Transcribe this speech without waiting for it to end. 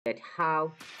that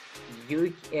how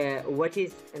you what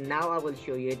is now I will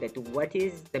show you that what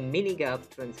is the meaning of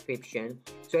transcription.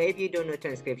 So if you don't know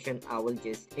transcription, I will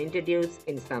just introduce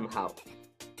in somehow.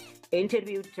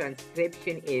 Interview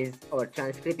transcription is, or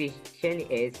transcription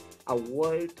is, a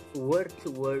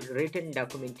word-to-word written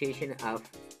documentation of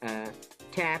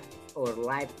tap or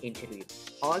live interview.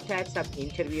 All types of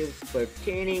interviews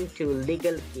pertaining to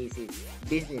legal cases,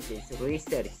 businesses,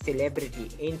 research,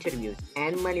 celebrity interviews,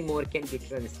 and many more can be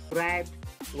transcribed,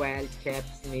 while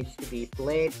taps needs to be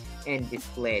played and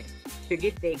displayed. To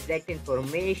get the exact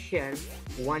information,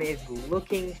 one is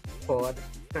looking for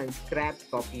transcribed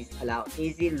copies. Allow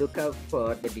easy lookup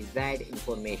for the desired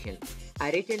information.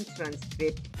 A written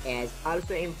transcript is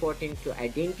also important to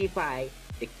identify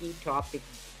the key topics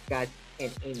discussed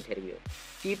in interview.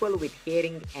 People with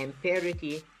hearing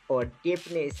impairment or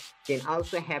deafness can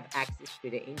also have access to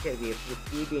the interview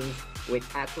proceedings with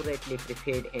accurately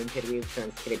prepared interview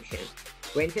transcription.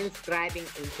 When transcribing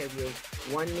interviews,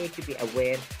 one needs to be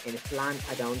aware and plan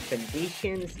around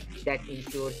conditions that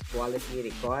ensures quality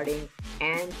recording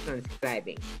and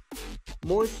transcribing.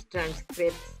 Most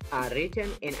transcripts are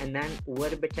written in a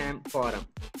non-verbatim form,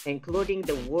 including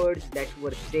the words that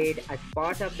were said as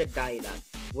part of the dialogue.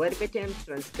 Verbatim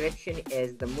transcription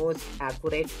is the most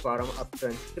accurate form of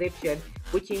transcription,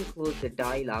 which includes the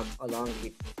dialogue along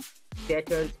with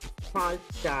stutters, false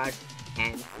starts,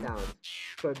 and sounds.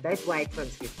 So that's why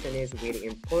transcription is very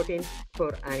important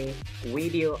for any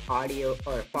video, audio,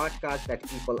 or podcast that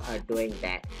people are doing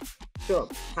that. So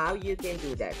how you can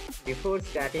do that? Before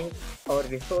starting or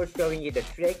before showing you the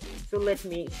trick, so let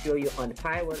me show you on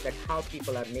Fiverr that how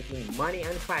people are making money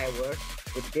on Fiverr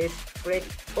with this trick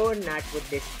or not with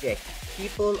this trick.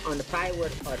 People on Fiverr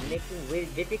are making very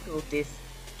difficult this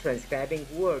transcribing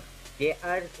work. They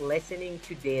are listening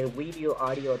to their video,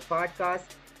 audio, or podcast,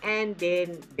 and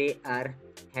then they are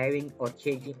having or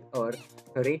changing or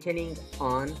writing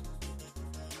on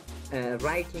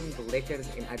writing the letters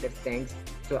and other things.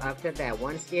 So after that,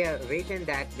 once they are written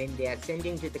that, then they are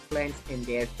sending to the clients and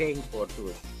they are paying for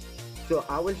tools. So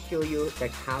I will show you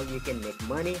that how you can make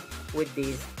money with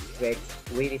these tricks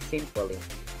very simply.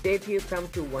 So if you come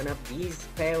to one of these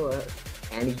Fiverr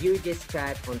and you just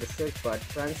type on the search bar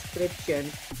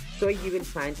transcription, so you will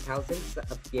find thousands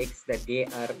of gigs that they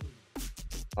are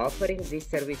offering these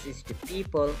services to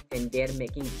people, and they're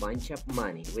making bunch of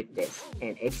money with this,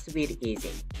 and it's very easy.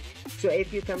 So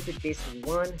if you come to this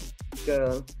one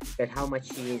girl, that how much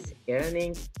she is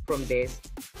earning from this,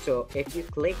 so if you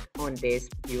click on this,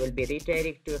 you will be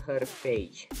redirected to her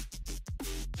page.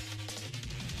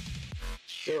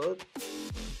 So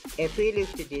if we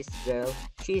look to this girl,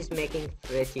 she's making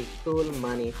pretty cool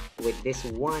money with this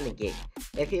one gig.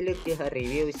 If you look to her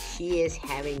reviews, she is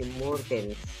having more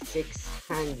than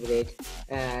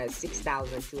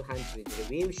 6,200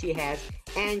 reviews she has,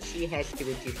 and she has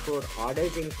 24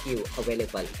 orders in queue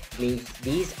available. Means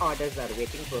these orders are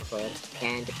waiting for her,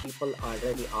 and people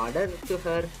already ordered to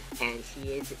her, and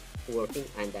she is working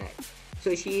on that.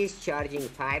 So she is charging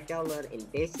 $5 in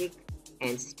basic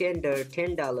and standard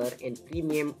 $10, and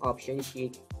premium option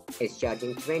she is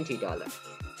charging $20.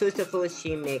 So suppose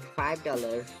she make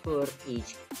 $5 for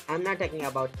each. I'm not talking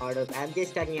about orders, I'm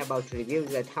just talking about reviews,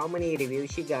 that how many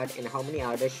reviews she got and how many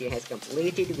orders she has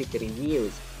completed with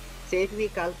reviews. So if we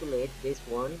calculate this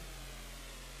one,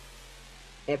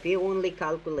 if we only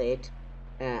calculate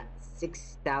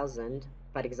 6,000,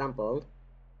 for example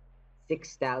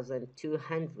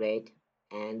 6,200,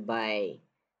 and by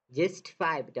just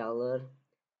 $5,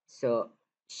 so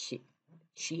she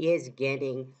is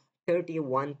getting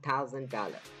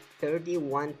 $31,000.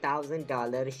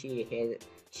 $31,000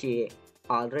 she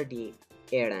already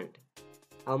earned.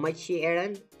 How much she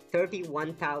earned?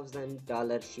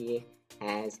 $31,000 she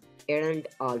has earned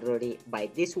already by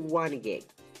this one gig.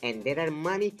 And there are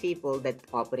many people that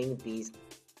offering these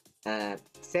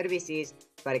services.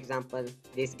 For example,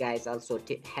 this guy is also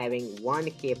having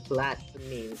 1K plus,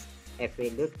 means if we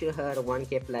look to her,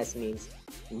 1K plus means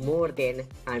more than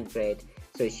 100.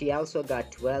 So she also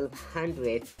got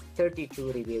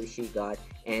 1,232 reviews she got,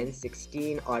 and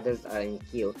 16 orders are in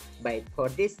queue by for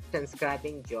this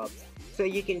transcribing jobs. So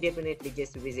you can definitely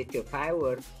just visit your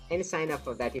Fiverr and sign up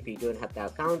for that if you don't have the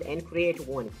account, and create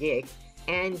one gig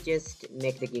and just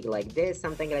make the gig like this,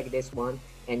 something like this one,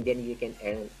 and then you can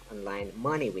earn online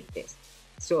money with this.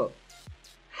 So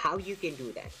how you can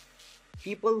do that?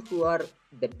 People who are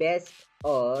the best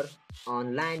or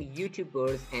online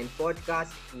YouTubers and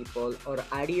podcast people or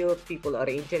audio people or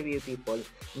interview people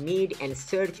need and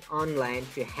search online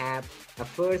to have a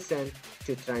person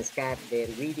to transcribe their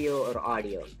video or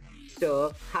audio.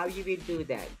 So how you will do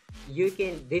that? You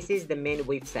can, this is the main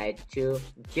website to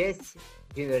just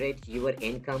generate your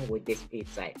income with this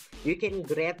website. You can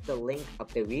grab the link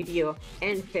of the video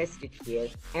and paste it here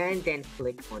and then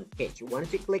click on page.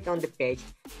 Once you click on the page,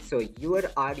 so your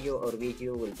audio or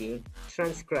video will be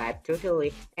transcribed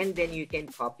totally, and then you can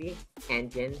copy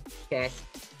and then paste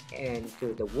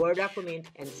into the Word document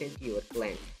and send to your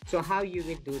client. So how you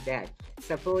will do that?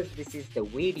 Suppose this is the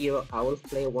video. I will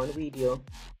play one video.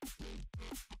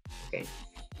 Okay.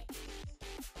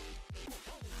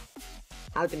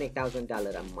 How to make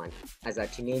 $1,000 a month as a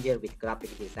teenager with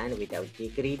graphic design without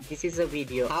degree. This is a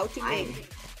video. How to make.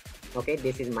 Okay,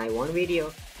 this is my one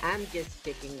video. I'm just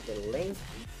taking the link,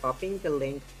 copying the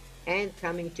link, and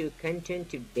coming to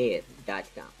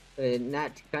contentbear.com.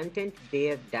 Not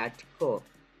contentbear.co.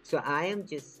 So I am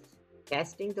just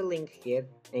pasting the link here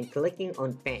and clicking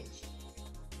on page.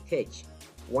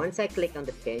 Once I click on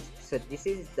the page, so this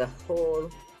is the whole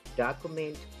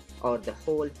document or the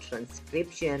whole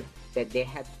transcription that they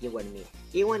have given me.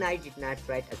 Even I did not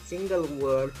write a single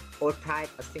word or type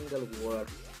a single word.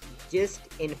 Just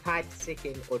in 5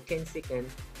 seconds or 10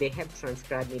 seconds, they have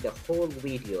transcribed me the whole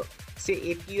video. So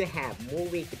if you have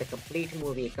movie, the complete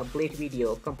movie, complete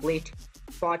video, complete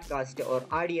podcast or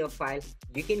audio file,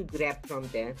 you can grab from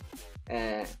there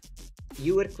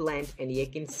your client and you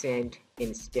can send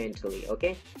instantly.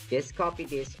 Okay, just copy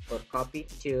this or copy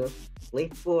to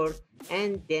clipboard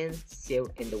and then save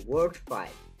in the Word file.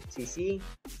 See,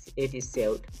 it is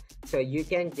saved. So you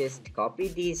can just copy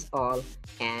these all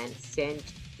and send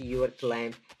to your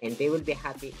client and they will be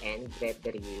happy and grab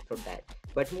the review from that.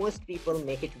 But most people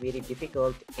make it very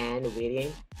difficult and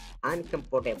very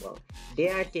uncomfortable. They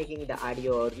are taking the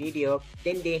audio or video,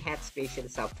 then they have special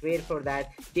software for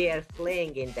that. They are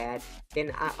playing in that.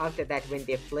 Then after that, when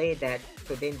they play that,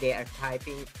 so then they are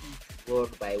typing each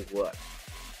word by word.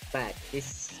 But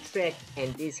this trick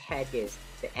and this hack is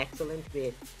the excellent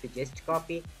way to just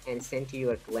copy and send to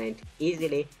your client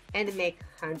easily and make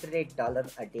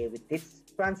 $100 a day with this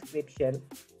transcription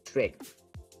trick.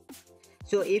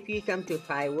 So if you come to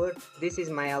Fiverr, this is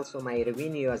also my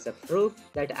revenue as a proof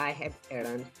that I have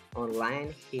earned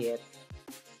online here.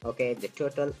 Okay, the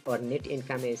total or net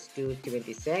income is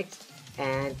 226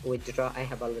 and withdraw, I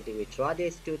have already withdrawn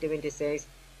this 226,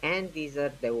 and these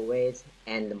are the ways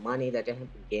and the money that I have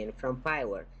gained from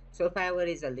Fiverr. So Fiverr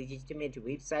is a legitimate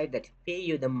website that pay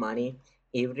you the money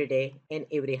every day and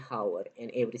every hour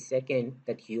and every second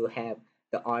that you have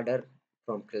the order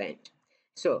from client.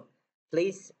 So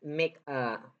please make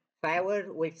a Fiverr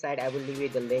website. I will leave you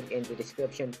the link in the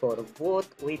description for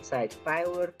both website,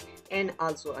 Fiverr and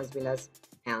also as well as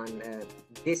on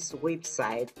this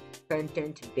website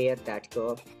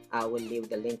contentbear.co. I will leave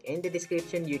the link in the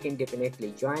description. You can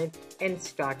definitely join and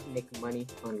start make money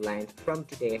online from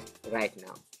today right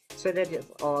now. So that is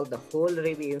all the whole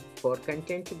review for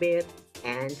Content Bear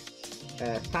and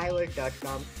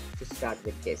Fiverr.com. To start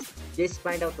with this, just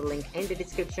find out the link in the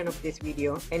description of this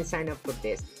video and sign up for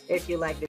this. If you like this